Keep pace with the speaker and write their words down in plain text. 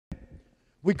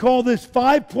We call this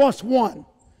 5+1.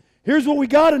 Here's what we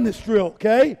got in this drill,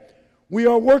 okay? We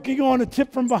are working on a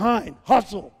tip from behind,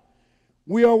 hustle.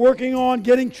 We are working on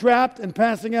getting trapped and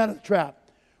passing out of the trap.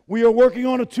 We are working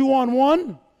on a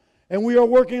 2-on-1, and we are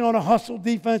working on a hustle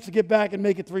defense to get back and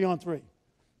make it 3-on-3.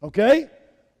 Okay?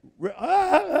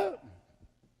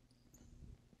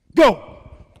 Go.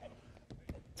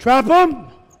 Trap them.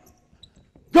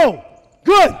 Go.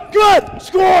 Good, good.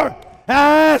 Score.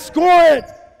 Score it.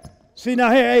 See,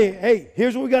 now, hey,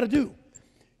 here's what we got to do.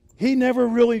 He never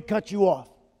really cut you off,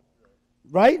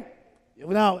 right?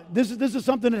 Now, this is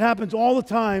something that happens all the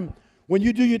time when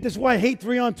you do this is why I hate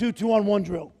 3-on-2, 2-on-1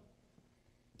 drill.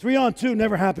 3-on-2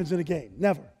 never happens in a game,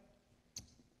 never.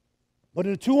 But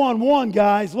in a 2-on-1,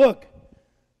 guys, look,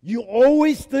 you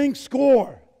always think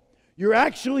score. You're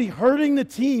actually hurting the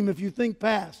team if you think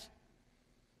pass,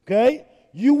 okay?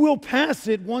 You will pass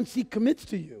it once he commits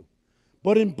to you.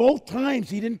 But in both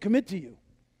times, he didn't commit to you.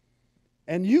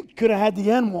 And you could have had the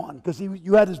N1 because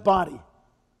you had his body,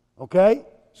 okay?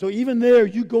 So even there,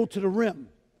 you go to the rim,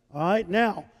 all right?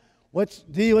 Now, let's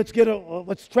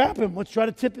trap him. Let's try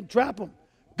to tip and trap him.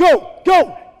 Go,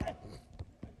 go.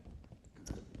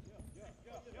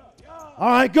 All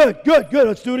right, good.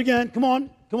 Let's do it again. Come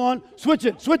on. Switch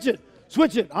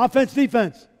it. Offense,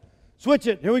 defense. Switch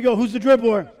it. Here we go. Who's the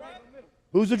dribbler?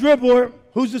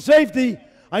 Who's the safety?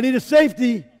 I need a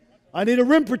safety. I need a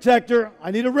rim protector.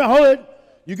 I need a rim. Hold it.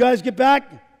 You guys get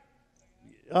back.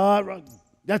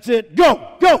 That's it.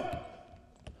 Go.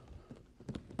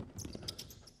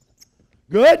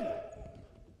 Good.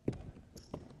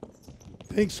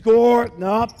 Think score.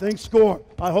 No, think score.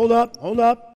 All right, hold up.